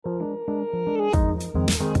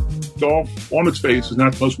golf on its face is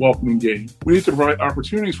not the most welcoming game. We need to provide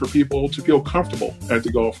opportunities for people to feel comfortable at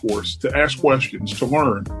the golf course, to ask questions, to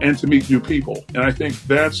learn, and to meet new people. And I think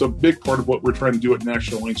that's a big part of what we're trying to do at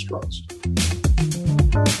National Links Trust.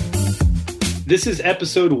 This is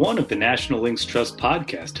episode 1 of the National Links Trust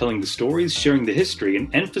podcast, telling the stories, sharing the history, and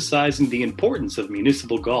emphasizing the importance of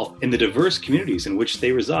municipal golf in the diverse communities in which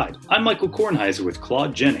they reside. I'm Michael Kornheiser with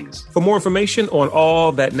Claude Jennings. For more information on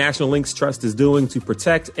all that National Links Trust is doing to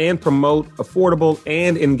protect and promote affordable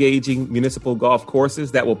and engaging municipal golf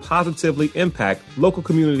courses that will positively impact local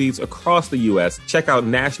communities across the U.S., check out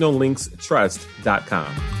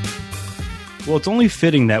nationallinkstrust.com. Well, it's only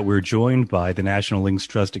fitting that we're joined by the National Links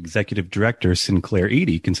Trust Executive Director, Sinclair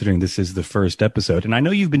Eady, considering this is the first episode. And I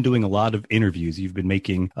know you've been doing a lot of interviews. You've been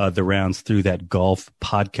making the rounds through that golf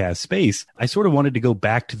podcast space. I sort of wanted to go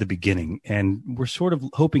back to the beginning, and we're sort of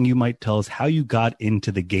hoping you might tell us how you got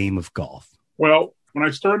into the game of golf. Well, when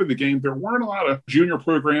I started the game, there weren't a lot of junior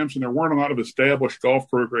programs and there weren't a lot of established golf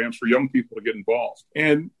programs for young people to get involved.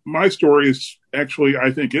 And my story is actually,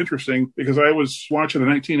 I think, interesting because I was watching the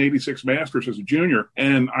 1986 Masters as a junior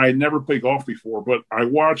and I had never played golf before, but I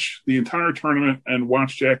watched the entire tournament and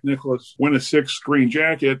watched Jack Nicklaus win a 6th green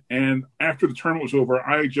jacket. And after the tournament was over,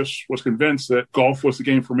 I just was convinced that golf was the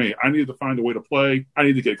game for me. I needed to find a way to play. I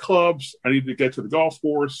needed to get clubs. I needed to get to the golf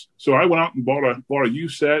course. So I went out and bought a U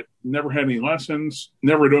set, never had any lessons,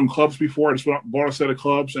 never done clubs before. I just went out and bought a set of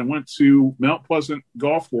clubs and went to Mount Pleasant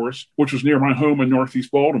Golf Course, which was near my home in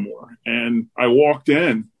Northeast Baltimore. And I walked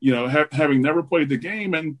in, having never played the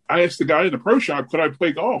game, and I asked the guy in the pro shop, could I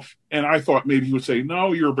play golf? And I thought maybe he would say,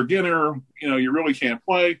 no, you're a beginner, you really can't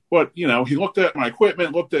play. But, he looked at my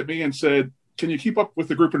equipment, looked at me and said, can you keep up with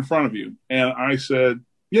the group in front of you? And I said,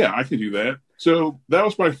 yeah, I can do that. So that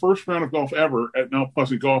was my first round of golf ever at Mount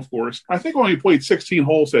Pleasant Golf Course. I think I only played 16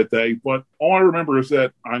 holes that day, but all I remember is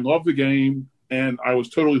that I loved the game and I was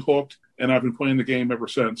totally hooked. And I've been playing the game ever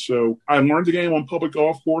since. So I learned the game on public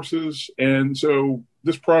golf courses. And so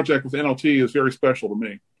this project with NLT is very special to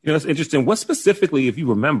me. It's interesting. What specifically, if you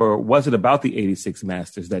remember, was it about the 86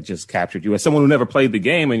 Masters that just captured you? As someone who never played the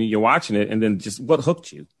game and you're watching it, and then just what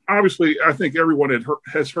hooked you? Obviously, I think everyone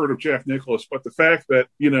has heard of Jack Nicklaus, but the fact that,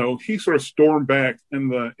 he sort of stormed back in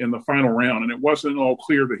the final round, and it wasn't all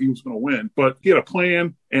clear that he was going to win, but he had a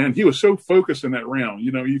plan, and he was so focused in that round.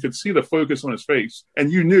 You could see the focus on his face,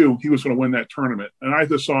 and you knew he was going to win that tournament. And I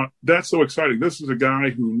just thought, that's so exciting. This is a guy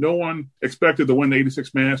who no one expected to win the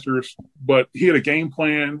 86 Masters, but he had a game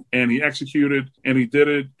plan, and he executed, and he did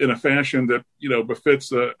it in a fashion that,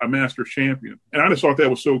 befits a Masters champion. And I just thought that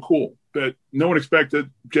was so cool that no one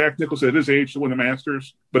expected Jack Nicklaus at his age to win the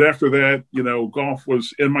Masters. But after that, golf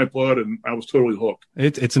was in my blood and I was totally hooked.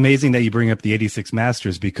 It's amazing that you bring up the 86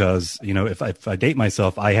 Masters because, if I date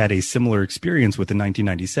myself, I had a similar experience with the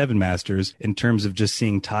 1997 Masters in terms of just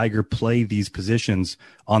seeing Tiger play these positions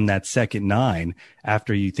on that second 9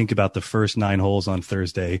 after you think about the first 9 holes on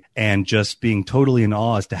Thursday and just being totally in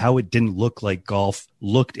awe as to how it didn't look like golf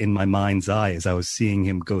looked in my mind's eye as I was seeing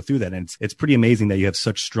him go through that. And it's pretty amazing that you have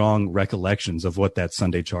such strong recollections of what that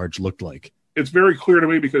Sunday charge looked like. It's very clear to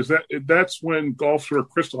me because that's when golf sort of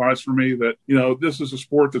crystallized for me that, this is a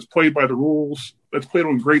sport that's played by the rules, that's played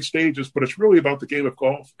on great stages, but it's really about the game of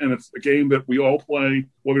golf. And it's a game that we all play,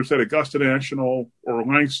 whether it's at Augusta National or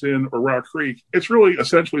Langston or Rock Creek. It's really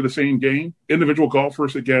essentially the same game, individual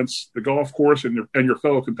golfers against the golf course and your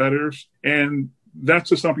fellow competitors. And that's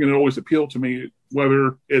just something that always appealed to me,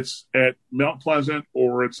 whether it's at Mount Pleasant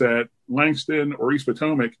or it's at Langston or East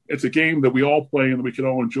Potomac. It's a game that we all play and that we can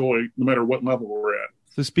all enjoy no matter what level we're at.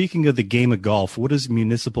 So speaking of the game of golf, what does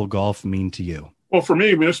municipal golf mean to you? Well, for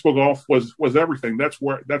me, municipal golf was everything. That's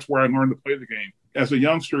where I learned to play the game. As a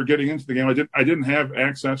youngster getting into the game, I didn't have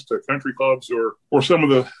access to country clubs or some of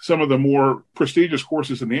the more prestigious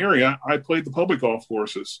courses in the area. I played the public golf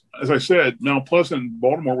courses. As I said, Mount Pleasant,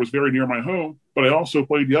 Baltimore was very near my home, but I also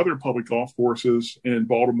played the other public golf courses in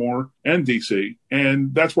Baltimore and DC.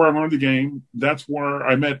 And that's where I learned the game. That's where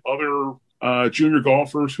I met other junior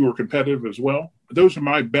golfers who are competitive as well. Those are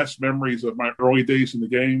my best memories of my early days in the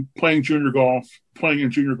game, playing junior golf, playing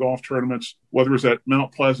in junior golf tournaments, whether it's at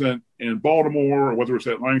Mount Pleasant in Baltimore or whether it's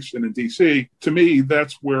at Langston in DC. To me,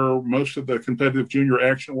 that's where most of the competitive junior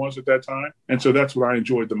action was at that time. And so that's what I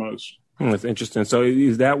enjoyed the most. That's interesting. So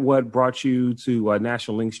is that what brought you to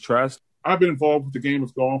National Links Trust? I've been involved with the game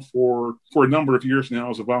of golf for a number of years now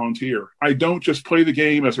as a volunteer. I don't just play the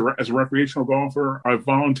game as a recreational golfer. I've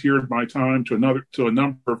volunteered my time to a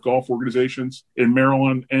number of golf organizations in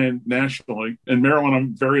Maryland and nationally. In Maryland,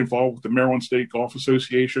 I'm very involved with the Maryland State Golf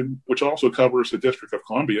Association, which also covers the District of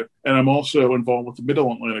Columbia. And I'm also involved with the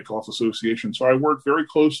Middle Atlantic Golf Association. So I work very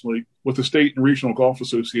closely with the state and regional golf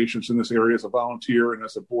associations in this area as a volunteer and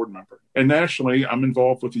as a board member. And nationally, I'm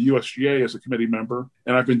involved with the USGA as a committee member,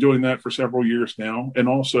 and I've been doing that for several years now. And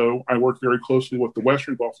also, I work very closely with the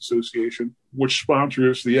Western Golf Association, which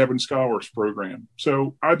sponsors the Evans Scholars Program.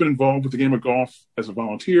 So I've been involved with the game of golf as a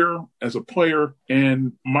volunteer, as a player,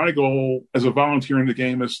 and my goal as a volunteer in the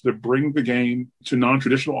game is to bring the game to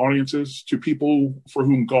non-traditional audiences, to people for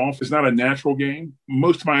whom golf is not a natural game.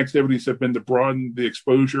 Most of my activities have been to broaden the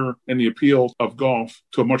exposure and the appeal of golf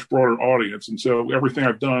to a much broader audience. And so everything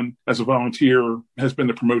I've done as a volunteer has been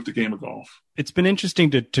to promote the game of golf. It's been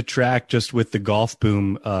interesting to track just with the golf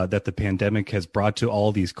boom that the pandemic has brought to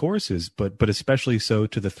all these courses, but especially so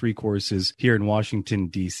to the 3 courses here in Washington,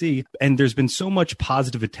 D.C. And there's been so much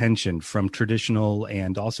positive attention from traditional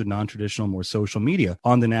and also non-traditional, more social media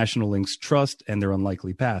on the National Links Trust and their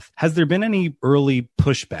unlikely path. Has there been any early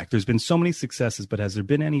pushback? There's been so many successes, but has there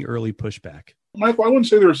been any early pushback? Michael, I wouldn't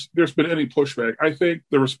say there's been any pushback. I think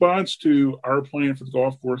the response to our plan for the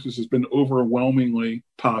golf courses has been overwhelmingly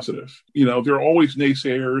positive. You know, there are always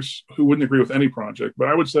naysayers who wouldn't agree with any project, but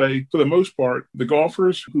I would say for the most part, the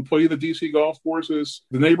golfers who play the DC golf courses,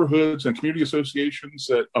 the neighborhoods and community associations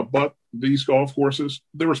that abut these golf courses,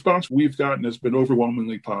 the response we've gotten has been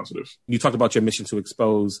overwhelmingly positive. You talked about your mission to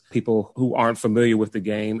expose people who aren't familiar with the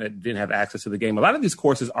game, that didn't have access to the game. A lot of these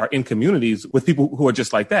courses are in communities with people who are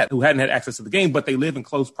just like that, who hadn't had access to the game, but they live in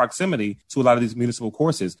close proximity to a lot of these municipal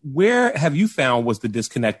courses. Where have you found was the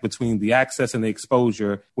disconnect between the access and the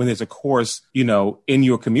exposure when there's a course, you know, in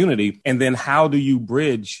your community? And then how do you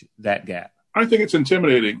bridge that gap? I think it's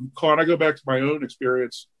intimidating. Claude, I go back to my own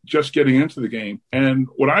experience just getting into the game. And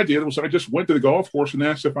what I did was I just went to the golf course and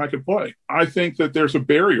asked if I could play. I think that there's a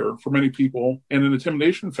barrier for many people and an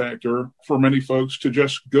intimidation factor for many folks to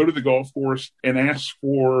just go to the golf course and ask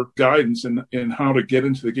for guidance in how to get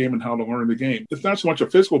into the game and how to learn the game. It's not so much a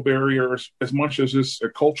physical barrier as much as it's a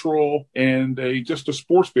cultural and just a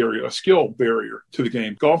sports barrier, a skill barrier to the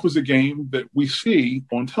game. Golf is a game that we see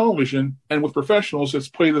on television, and with professionals, it's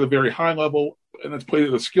played at a very high level and it's played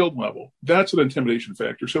at a skilled level. That's an intimidation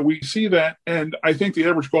factor. So we see that, and I think the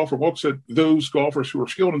average golfer looks at those golfers who are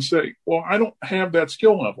skilled and say, well, I don't have that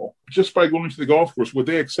skill level. Just by going to the golf course, would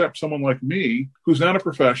they accept someone like me who's not a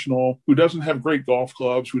professional, who doesn't have great golf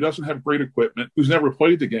clubs, who doesn't have great equipment, who's never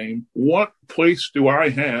played the game? What place do I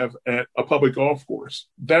have at a public golf course?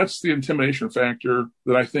 That's the intimidation factor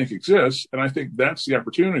that I think exists, and I think that's the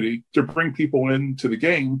opportunity to bring people into the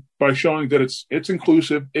game by showing that it's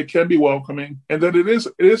inclusive, it can be welcoming, and that it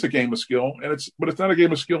is a game of skill, but it's not a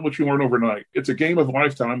game of skill which you learn overnight. It's a game of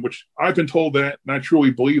lifetime, which I've been told that, and I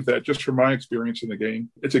truly believe that just from my experience in the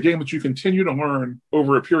game. It's a game that you continue to learn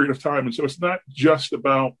over a period of time, and so it's not just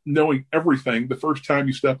about knowing everything the first time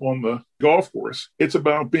you step on the golf course. It's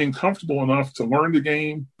about being comfortable enough to learn the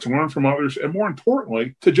game, to learn from others, and more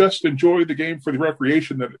importantly, to just enjoy the game for the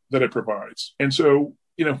recreation that it provides. And so,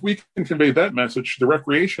 you know, if we can convey that message, the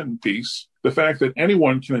recreation piece, the fact that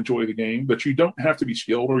anyone can enjoy the game, that you don't have to be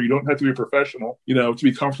skilled or you don't have to be a professional, you know, to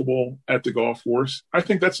be comfortable at the golf course. I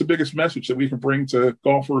think that's the biggest message that we can bring to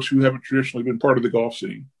golfers who haven't traditionally been part of the golf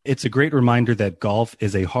scene. It's a great reminder that golf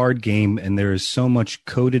is a hard game and there is so much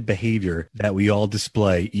coded behavior that we all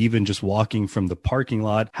display, even just walking from the parking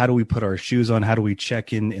lot. How do we put our shoes on? How do we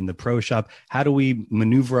check in the pro shop? How do we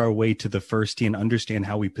maneuver our way to the first tee and understand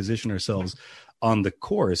how we position ourselves on the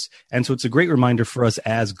course? And so it's a great reminder for us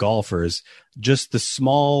as golfers, just the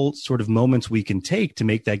small sort of moments we can take to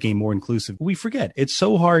make that game more inclusive. We forget it's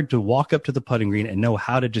so hard to walk up to the putting green and know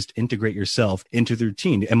how to just integrate yourself into the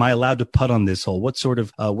routine. Am I allowed to putt on this hole? What sort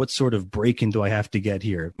of break in do I have to get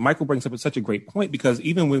here? Michael brings up such a great point, because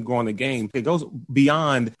even when growing the game, it goes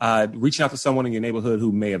beyond reaching out to someone in your neighborhood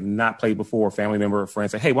who may have not played before, a family member or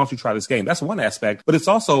friend, say, hey, why don't you try this game? That's one aspect. But it's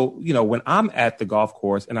also, you know, when I'm at the golf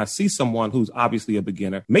course and I see someone who's obviously a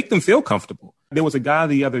beginner, make them feel comfortable. There was a guy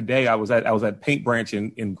the other day, I was at Paint Branch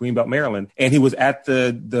in Greenbelt, Maryland, and he was at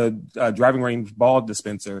the driving range ball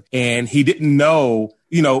dispenser, and he didn't know,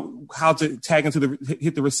 you know, how to tag into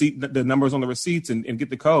hit the receipt, the numbers on the receipts and get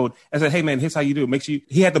the code. I said, hey man, here's how you do it. Make sure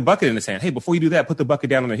he had the bucket in his hand. Hey, before you do that, put the bucket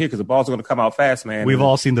down on here because the balls are going to come out fast, man. We've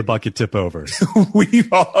all seen the bucket tip over.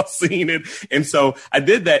 We've all seen it. And so I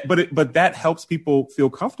did that, but that helps people feel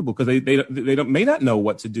comfortable because they may not know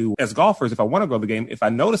what to do as golfers. If I want to grow the game, if I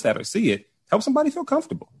notice that or see it, help somebody feel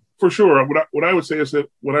comfortable. For sure. What I would say is that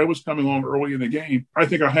when I was coming along early in the game, I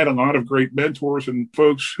think I had a lot of great mentors and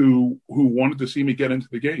folks who wanted to see me get into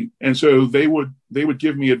the game. And so they would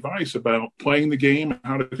give me advice about playing the game,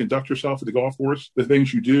 how to conduct yourself at the golf course, the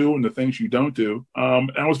things you do and the things you don't do.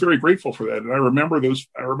 And I was very grateful for that. And I remember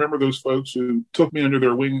those folks who took me under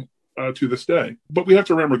their wing to this day. But we have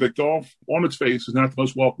to remember that golf on its face is not the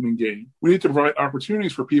most welcoming game. We need to provide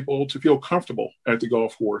opportunities for people to feel comfortable at the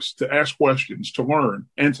golf course, to ask questions, to learn,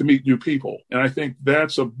 and to meet new people. And I think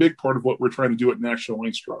that's a big part of what we're trying to do at National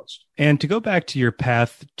Links Trust. And to go back to your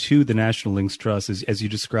path to the National Links Trust, as you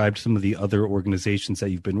described some of the other organizations that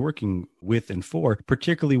you've been working with and for,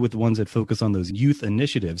 particularly with the ones that focus on those youth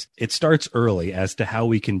initiatives, it starts early as to how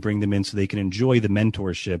we can bring them in so they can enjoy the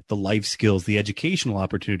mentorship, the life skills, the educational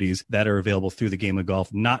opportunities that are available through the game of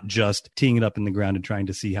golf, not just teeing it up in the ground and trying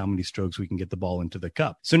to see how many strokes we can get the ball into the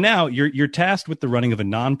cup. So now you're tasked with the running of a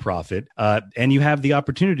nonprofit, and you have the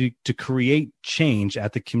opportunity to create change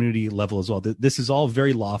at the community level as well. This is all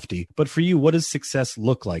very lofty, but for you, what does success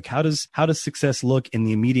look like? How does success look in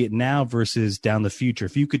the immediate now versus down the future?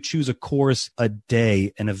 If you could choose a course, a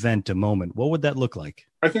day, an event, a moment, what would that look like?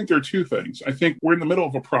 I think there are two things. I think we're in the middle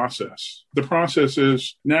of a process. The process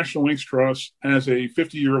is National Links Trust has a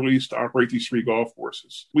 50-year lease to operate these 3 golf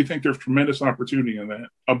courses. We think there's tremendous opportunity in that.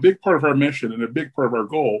 A big part of our mission and a big part of our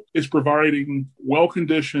goal is providing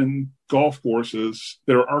well-conditioned golf courses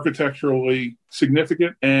that are architecturally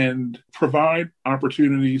significant and provide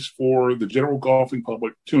opportunities for the general golfing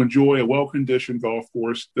public to enjoy a well-conditioned golf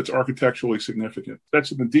course that's architecturally significant.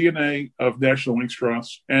 That's in the DNA of National Links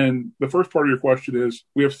Trust. And the first part of your question is,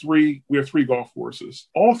 we have three golf courses.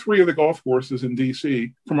 All 3 of the golf courses in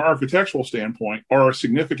DC, from an architectural standpoint, are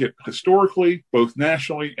significant historically, both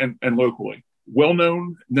nationally and locally.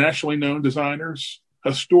 Well-known, nationally known designers,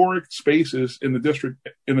 historic spaces in the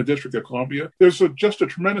District of Columbia. There's just a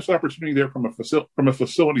tremendous opportunity there from a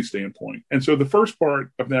facility standpoint. And so the first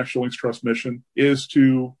part of National Links Trust mission is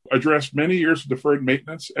to address many years of deferred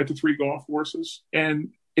maintenance at the 3 golf courses. And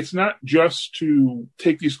it's not just to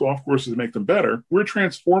take these golf courses and make them better. We're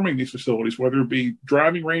transforming these facilities, whether it be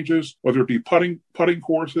driving ranges, whether it be putting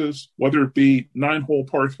courses, whether it be 9-hole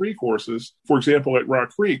par 3 courses. For example, at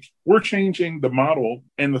Rock Creek, we're changing the model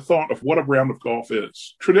and the thought of what a round of golf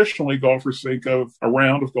is. Traditionally, golfers think of a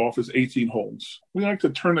round of golf as 18 holes. We like to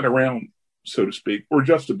turn it around, so to speak, or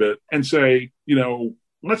just a bit, and say,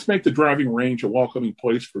 let's make the driving range a welcoming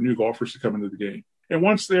place for new golfers to come into the game. And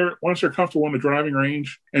once they're comfortable on the driving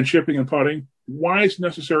range and chipping and putting, why is it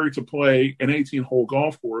necessary to play an 18-hole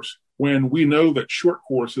golf course when we know that short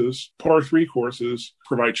courses, par 3 courses,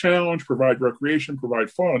 provide challenge, provide recreation, provide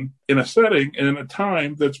fun in a setting and in a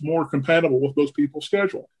time that's more compatible with those people's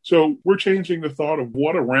schedule? So we're changing the thought of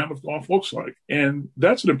what a round of golf looks like. And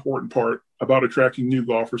that's an important part about attracting new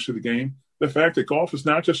golfers to the game. The fact that golf is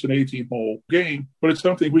not just an 18-hole game, but it's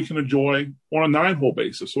something we can enjoy on a 9-hole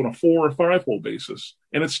basis, on a 4 or 5-hole basis.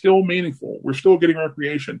 And it's still meaningful. We're still getting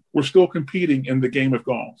recreation. We're still competing in the game of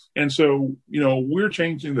golf. And so, we're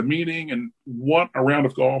changing the meaning and what a round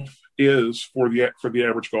of golf is for the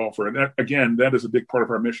average golfer. And that is a big part of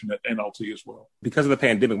our mission at NLT as well. Because of the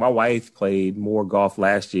pandemic, my wife played more golf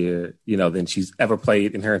last year, than she's ever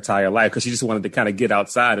played in her entire life, because she just wanted to kind of get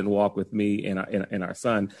outside and walk with me and our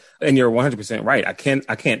son. And you're 100% right. I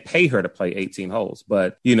can't pay her to play 18 holes,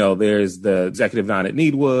 but there's the Executive 9 at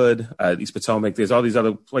Needwood, East Potomac. There's all these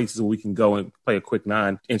other places where we can go and play a quick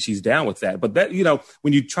 9, and she's down with that. But that,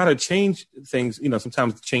 when you try to change things,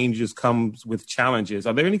 sometimes changes comes with challenges.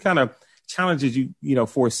 Are there any kind of challenges you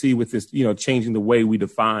foresee with this, changing the way we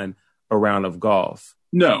define a round of golf?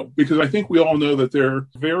 No, because I think we all know that there are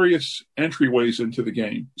various entryways into the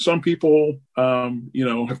game. Some people,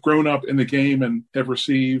 have grown up in the game and have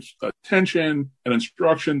received attention and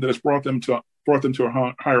instruction that has brought them to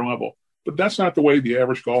a higher level. But that's not the way the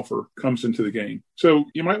average golfer comes into the game. So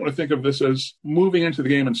you might want to think of this as moving into the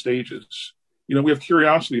game in stages. We have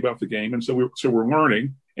curiosity about the game, and so we're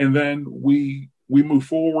learning, and then we move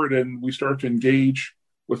forward and we start to engage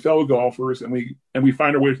with fellow golfers, and we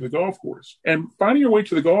find our way to the golf course. And finding your way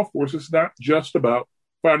to the golf course is not just about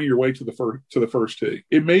finding your way to the first tee.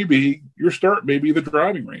 It may be your start, may be the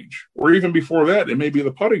driving range, or even before that, it may be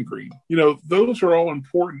the putting green. Those are all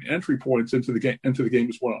important entry points into the game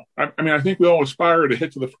as well. I think we all aspire to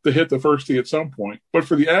hit the first tee at some point, but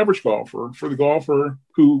for the average golfer, for the golfer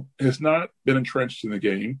who has not been entrenched in the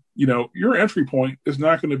game, your entry point is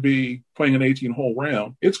not going to be playing an 18-hole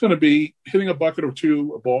round. It's going to be hitting a bucket or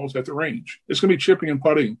 2 of balls at the range. It's going to be chipping and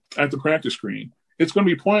putting at the practice green. it's going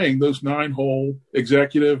to be playing those 9-hole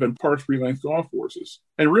executive and par 3 length golf courses.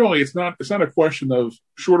 And really, it's not a question of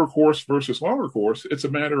shorter course versus longer course. It's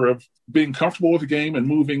a matter of being comfortable with the game and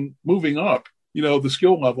moving up, the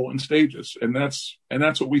skill level in stages. And that's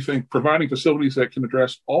what we think, providing facilities that can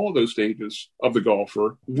address all of those stages of the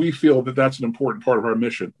golfer. We feel that that's an important part of our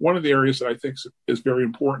mission. One of the areas that I think is very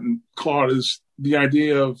important, Claude, is the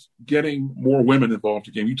idea of getting more women involved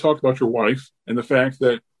in the game. You talked about your wife and the fact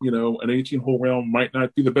that, an 18-hole round might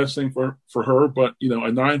not be the best thing for her, but, a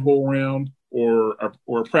 9-hole round or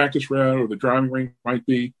a practice round or the driving range might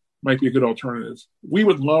be a good alternative. We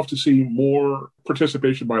would love to see more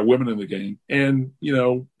participation by women in the game. And,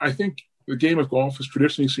 I think the game of golf is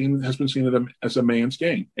traditionally has been seen as a man's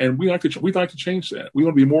game. And we'd like to change that. We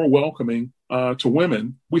want to be more welcoming to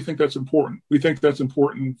women. We think that's important. We think that's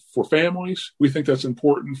important for families. We think that's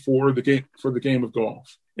important for the game of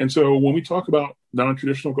golf. And so when we talk about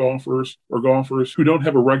non-traditional golfers or golfers who don't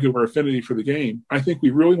have a regular affinity for the game, I think we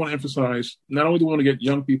really want to emphasize, not only do we want to get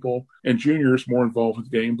young people and juniors more involved with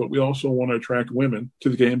the game, but we also want to attract women to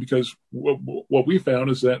the game, because what we found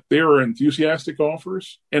is that they are enthusiastic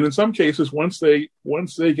golfers. And in some cases, once they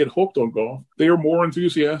get hooked on golf, they are more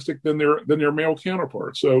enthusiastic than their male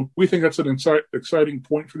counterparts. So we think that's an exciting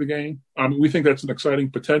point for the game. We think that's an exciting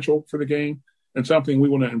potential for the game, and something we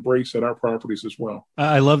want to embrace at our properties as well.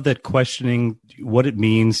 I love that, questioning what it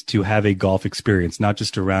means to have a golf experience, not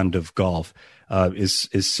just a round of golf, is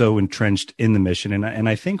so entrenched in the mission. And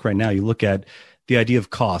I think right now you look at the idea of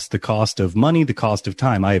cost, the cost of money, the cost of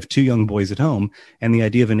time. I have 2 young boys at home, and the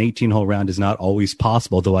idea of an 18-hole round is not always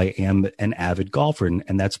possible, though I am an avid golfer,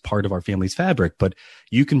 and that's part of our family's fabric. But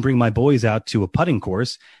you can bring my boys out to a putting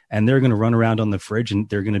course, and they're going to run around on the fridge, and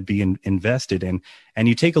they're going to be invested. And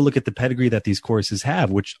you take a look at the pedigree that these courses have,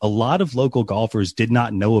 which a lot of local golfers did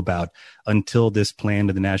not know about until this plan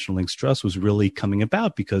to the National Links Trust was really coming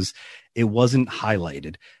about, because it wasn't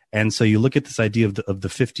highlighted. And so you look at this idea of the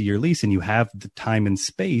 50-year lease, and you have the time and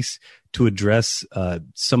space to address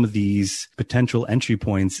some of these potential entry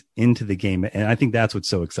points into the game. And I think that's what's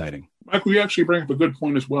so exciting. Michael, you actually bring up a good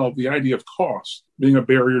point as well, the idea of cost being a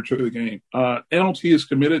barrier to the game. NLT is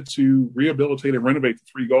committed to rehabilitate and renovate the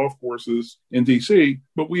 3 golf courses in D.C.,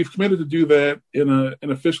 but we've committed to do that in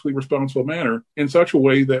a fiscally responsible manner, in such a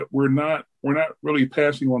way that we're not really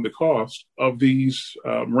passing on the cost of these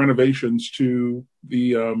renovations to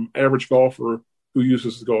the average golfer who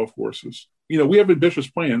uses the golf courses. We have ambitious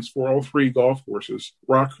plans for all 3 golf courses,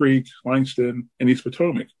 Rock Creek, Langston, and East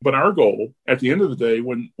Potomac. But our goal at the end of the day,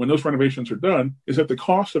 when those renovations are done, is that the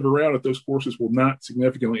cost of a round at those courses will not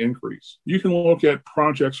significantly increase. You can look at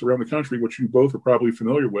projects around the country, which you both are probably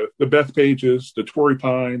familiar with, the Bethpages, the Torrey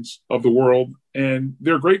Pines of the world, and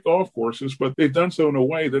they're great golf courses, but they've done so in a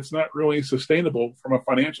way that's not really sustainable from a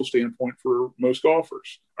financial standpoint for most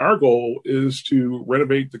golfers. Our goal is to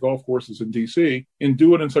renovate the golf courses in D.C. and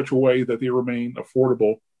do it in such a way that they remain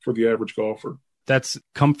affordable for the average golfer. That's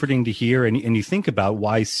comforting to hear. And you think about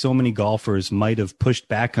why so many golfers might have pushed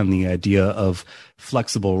back on the idea of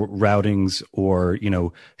flexible routings or,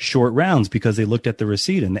 short rounds, because they looked at the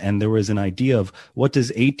receipt and there was an idea of, what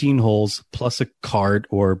does 18 holes plus a cart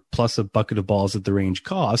or plus a bucket of balls at the range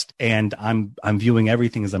cost? And I'm viewing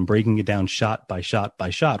everything as I'm breaking it down shot by shot by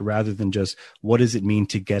shot, rather than just, what does it mean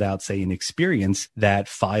to get out, say, and experience that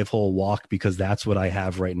 5-hole walk, because that's what I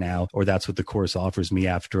have right now, or that's what the course offers me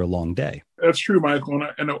after a long day. That's true, Michael.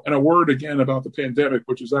 And a word again about the pandemic,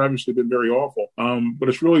 which has obviously been very awful, but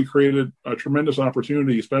it's really created a tremendous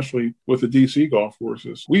opportunity, especially with the DC golf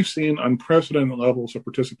courses. We've seen unprecedented levels of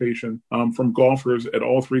participation from golfers at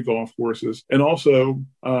all 3 golf courses, and also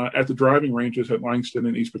at the driving ranges at Langston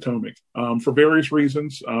and East Potomac. For various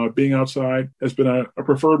reasons, being outside has been a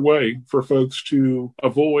preferred way for folks to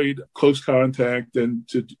avoid close contact and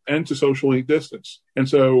to socially distance. And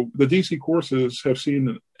so the DC courses have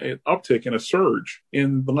seen an uptick and a surge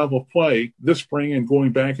in the level of play this spring and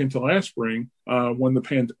going back into last spring when the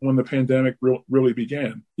pandemic really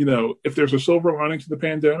began. If there's a silver lining to the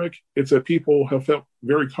pandemic, it's that people have felt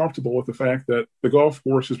very comfortable with the fact that the golf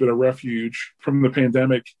course has been a refuge from the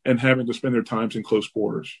pandemic and having to spend their times in close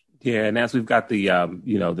quarters. Yeah, and as we've got the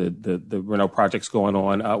reno projects going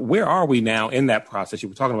on, where are we now in that process? You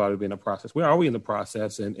were talking about it being a process. Where are we in the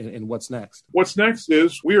process, and what's next? What's next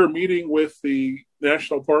is we are meeting with the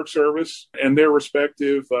National Park Service and their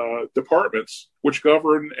respective departments, which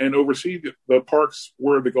govern and oversee the parks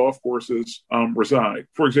where the golf courses reside.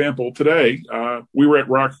 For example, today we were at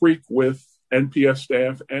Rock Creek with NPS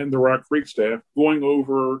staff and the Rock Creek staff going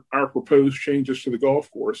over our proposed changes to the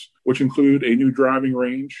golf course, which include a new driving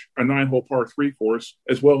range, a 9-hole par 3 course,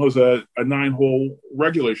 as well as a 9-hole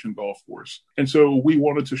regulation golf course. And so we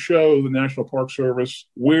wanted to show the National Park Service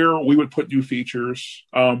where we would put new features,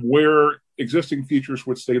 where existing features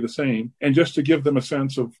would stay the same, and just to give them a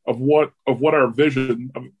sense of what our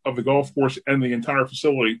vision of the golf course and the entire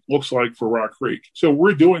facility looks like for Rock Creek. So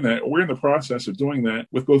we're doing that. We're in the process of doing that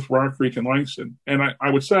with both Rock Creek and Langston. And I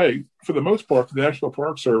would say, for the most part, the National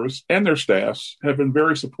Park Service and their staffs have been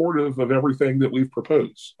very supportive of everything that we've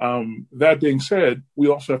proposed. That being said, we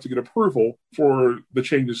also have to get approval for the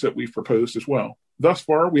changes that we've proposed as well. Thus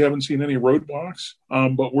far, we haven't seen any roadblocks,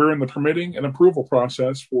 but we're in the permitting and approval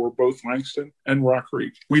process for both Langston and Rock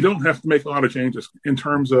Creek. We don't have to make a lot of changes in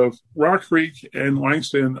terms of Rock Creek and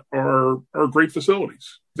Langston are great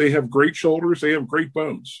facilities. They have great shoulders. They have great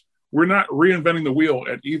bones. We're not reinventing the wheel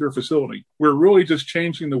at either facility. We're really just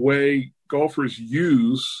changing the way golfers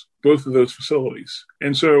use both of those facilities.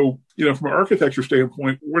 And so, from an architecture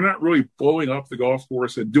standpoint, we're not really blowing up the golf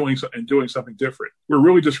course and doing something different. We're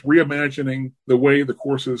really just reimagining the way the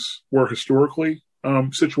courses were historically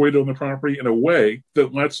situated on the property in a way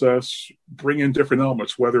that lets us bring in different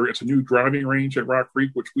elements, whether it's a new driving range at Rock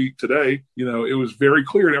Creek, which today, it was very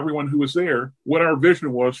clear to everyone who was there what our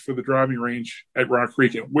vision was for the driving range at Rock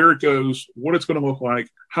Creek and where it goes, what it's going to look like,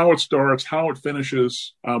 how it starts, how it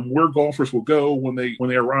finishes, where golfers will go when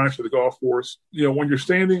they arrive to the golf course. When you're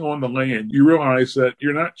standing on the land, you realize that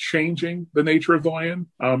you're not changing the nature of the land.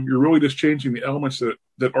 You're really just changing the elements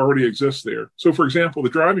that already exist there. So, for example, the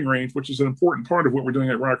driving range, which is an important part of what we're doing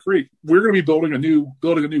at Rock Creek, we're going to be building a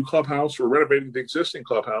new clubhouse or renovating the existing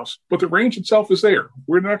clubhouse, but the range itself is there.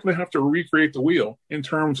 We're not going to have to recreate the wheel in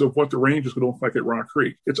terms of what the range is going to look like at Rock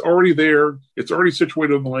Creek. It's already there. It's already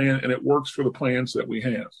situated on the land, and it works for the plans that we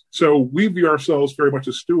have. So we view ourselves very much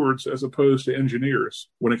as stewards as opposed to engineers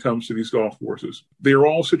when it comes to these golf courses. They are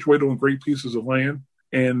all situated on great pieces of land.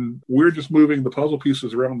 And we're just moving the puzzle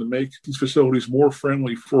pieces around to make these facilities more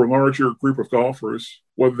friendly for a larger group of golfers,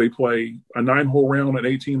 whether they play a 9-hole round, an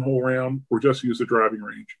 18-hole round, or just use the driving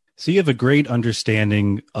range. So you have a great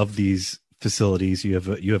understanding of these facilities. You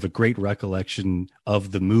have a great recollection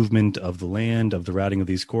of the movement of the land, of the routing of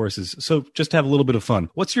these courses. So just to have a little bit of fun,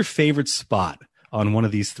 what's your favorite spot on one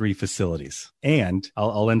of these 3 facilities? And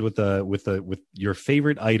I'll end with your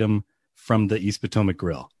favorite item from the East Potomac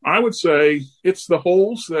Grill. I would say it's the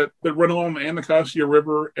holes that run along the Anacostia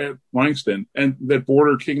River at Langston and that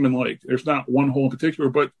border Kingman Lake. There's not one hole in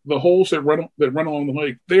particular, but the holes that run along the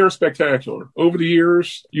lake, they are spectacular. Over the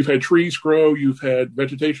years, you've had trees grow, you've had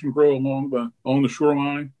vegetation grow along the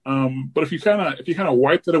shoreline. But if you kind of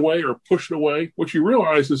wiped it away or pushed it away, what you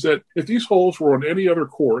realize is that if these holes were on any other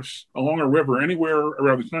course along a river anywhere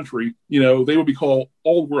around the country, they would be called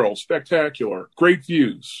old world, spectacular, great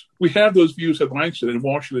views. We have those views at Langston and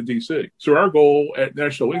Washington, D.C. So our goal at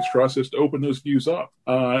National Links Trust is to open those views up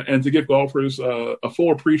and to give golfers a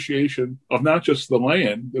full appreciation of not just the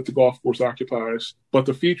land that the golf course occupies, but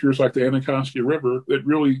the features like the Anacostia River that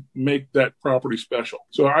really make that property special.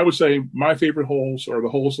 So I would say my favorite holes are the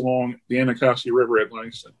holes along the Anacostia River at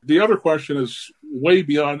Langston. The other question is way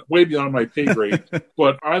beyond my pay grade,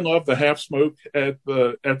 but I love the half smoke at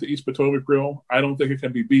the East Potomac Grill. I don't think it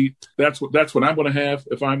can be beat. That's what I'm going to have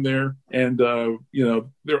if I'm there. And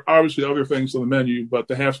there are obviously other things on the menu, but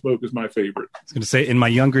the half smoke is my favorite. I was going to say, in my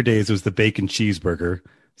younger days, it was the bacon cheeseburger.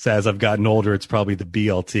 So as I've gotten older, it's probably the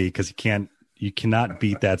BLT because you cannot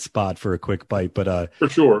beat that spot for a quick bite. But for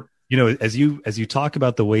sure. As you talk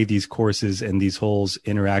about the way these courses and these holes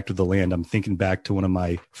interact with the land, I'm thinking back to one of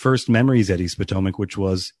my first memories at East Potomac, which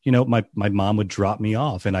was, my mom would drop me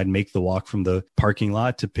off and I'd make the walk from the parking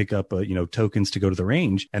lot to pick up, tokens to go to the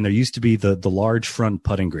range. And there used to be the large front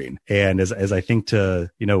putting green. And as I think to,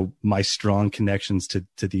 my strong connections to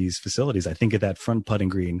these facilities, I think of that front putting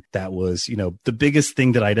green. That was, the biggest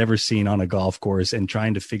thing that I'd ever seen on a golf course, and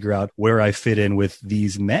trying to figure out where I fit in with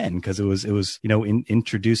these men. Cause it was,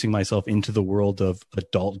 introducing myself into the world of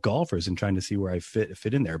adult golfers and trying to see where I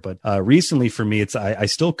fit in there. But recently for me, I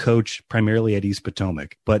still coach primarily at East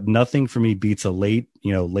Potomac, but nothing for me beats a late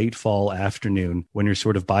fall afternoon when you're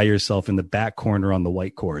sort of by yourself in the back corner on the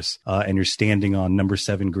white course, and you're standing on number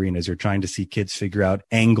 7 green as you're trying to see kids figure out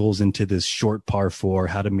angles into this short par 4,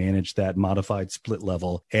 how to manage that modified split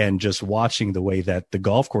level, and just watching the way that the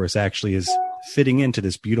golf course actually is fitting into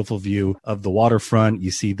this beautiful view of the waterfront.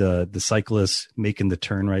 You see the cyclists making the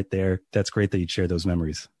turn right there. That's great that you'd share those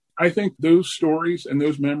memories. I think those stories and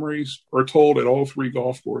those memories are told at all 3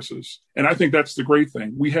 golf courses. And I think that's the great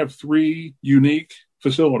thing. We have 3 unique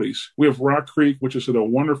facilities. We have Rock Creek, which is in a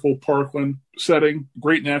wonderful parkland setting,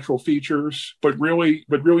 great natural features, but really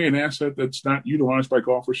an asset that's not utilized by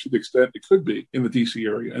golfers to the extent it could be in the DC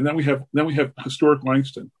area. And then we have historic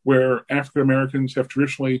Langston, where African Americans have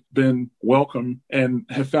traditionally been welcome and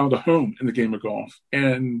have found a home in the game of golf.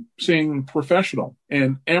 And seeing professional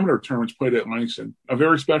and amateur tournaments played at Langston, a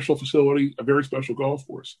very special facility, a very special golf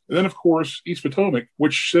course. And then, of course, East Potomac,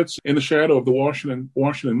 which sits in the shadow of the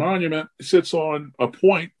Washington Monument, sits on a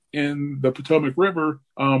point in the Potomac River,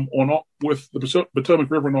 with the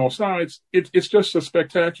Potomac River on all sides. It's just a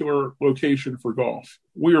spectacular location for golf.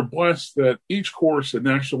 We are blessed that each course that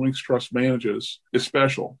National Links Trust manages is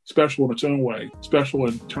special in its own way, special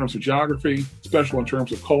in terms of geography, special in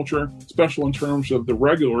terms of culture, special in terms of the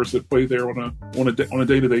regulars that play there on a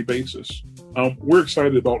day-to-day basis. We're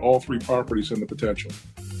excited about all three properties and the potential.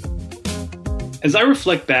 As I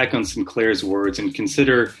reflect back on Sinclair's words and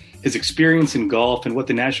consider his experience in golf and what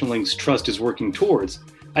the National Links Trust is working towards,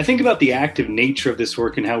 I think about the active nature of this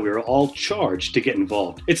work and how we are all charged to get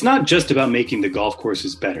involved. It's not just about making the golf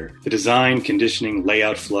courses better. The design, conditioning,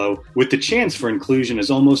 layout, flow, with the chance for inclusion is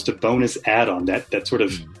almost a bonus add-on, that sort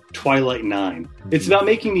of Twilight 9. It's about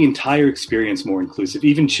making the entire experience more inclusive,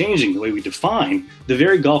 even changing the way we define the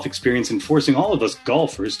very golf experience and forcing all of us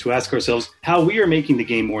golfers to ask ourselves how we are making the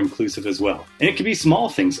game more inclusive as well. And it can be small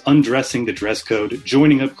things, undressing the dress code,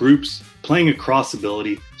 joining up groups, playing across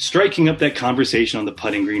ability, striking up that conversation on the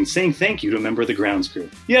putting green, saying thank you to a member of the grounds crew.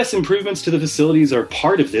 Yes, improvements to the facilities are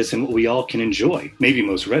part of this and what we all can enjoy, maybe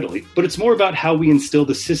most readily, but it's more about how we instill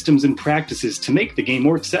the systems and practices to make the game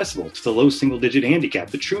more accessible to the low single-digit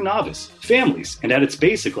handicap, the true novice, families, and at its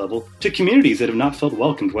basic level, to communities that have not felt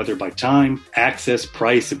welcomed, whether by time, access,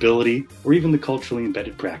 price, ability, or even the culturally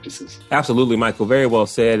embedded practices. Absolutely, Michael. Very well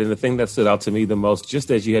said. And the thing that stood out to me the most, just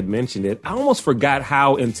as you had mentioned it, I almost forgot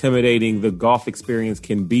how intimidating the golf experience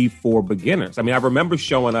can be for beginners. I mean, I remember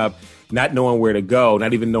showing up, not knowing where to go,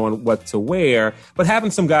 not even knowing what to wear, but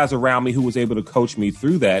having some guys around me who was able to coach me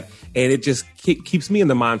through that. And it just keeps me in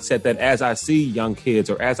the mindset that as I see young kids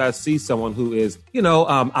or as I see someone who is,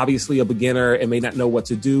 obviously a beginner and may not know what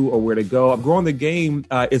to do or where to go, growing the game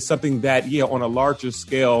is something that, on a larger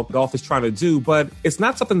scale, golf is trying to do, but it's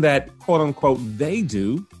not something that, quote unquote, they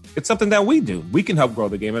do. It's something that we do. We can help grow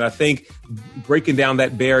the game. And I think breaking down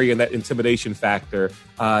that barrier and that intimidation factor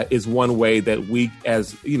is one way that we, as,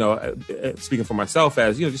 speaking for myself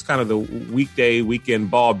as, just kind of the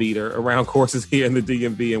weekend ball beater around courses here in the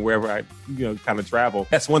DMV and wherever I, kind of travel.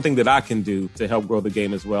 That's one thing that I can do to help grow the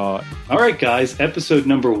game as well. All right, guys. Episode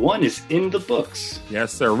number 1 is in the books.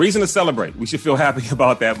 Yes, sir. Reason to celebrate. We should feel happy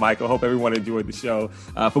about that, Michael. Hope everyone enjoyed the show.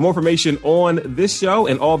 For more information on this show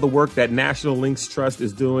and all the work that National Links Trust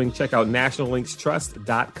is doing, check out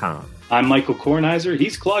nationallinkstrust.com. I'm Michael Kornheiser.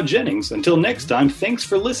 He's Claude Jennings. Until next time, thanks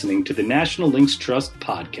for listening to the National Links Trust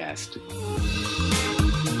podcast.